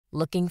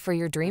Looking for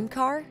your dream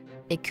car?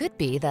 It could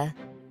be the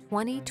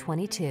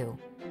 2022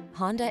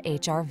 Honda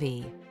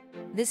HR-V.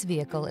 This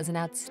vehicle is an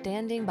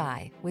outstanding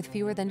buy with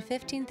fewer than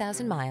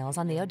 15,000 miles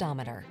on the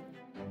odometer.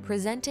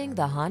 Presenting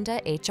the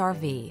Honda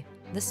HR-V,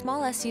 the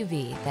small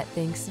SUV that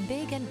thinks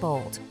big and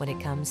bold when it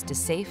comes to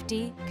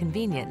safety,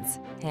 convenience,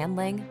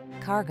 handling,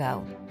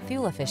 cargo,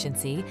 fuel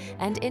efficiency,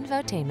 and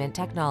infotainment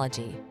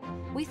technology.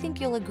 We think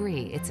you'll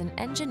agree it's an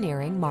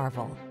engineering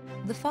marvel.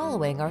 The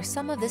following are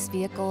some of this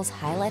vehicle's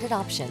highlighted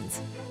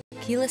options: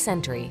 keyless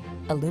entry,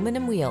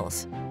 aluminum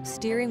wheels,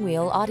 steering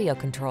wheel audio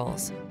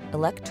controls,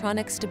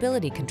 electronic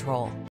stability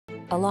control,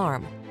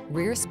 alarm,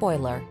 rear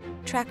spoiler,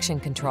 traction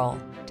control,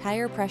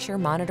 tire pressure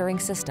monitoring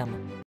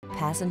system,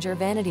 passenger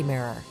vanity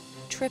mirror,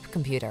 trip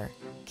computer.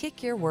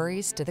 Kick your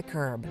worries to the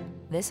curb.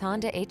 This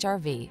Honda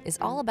HR-V is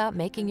all about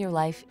making your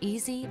life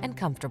easy and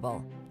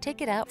comfortable. Take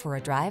it out for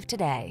a drive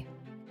today.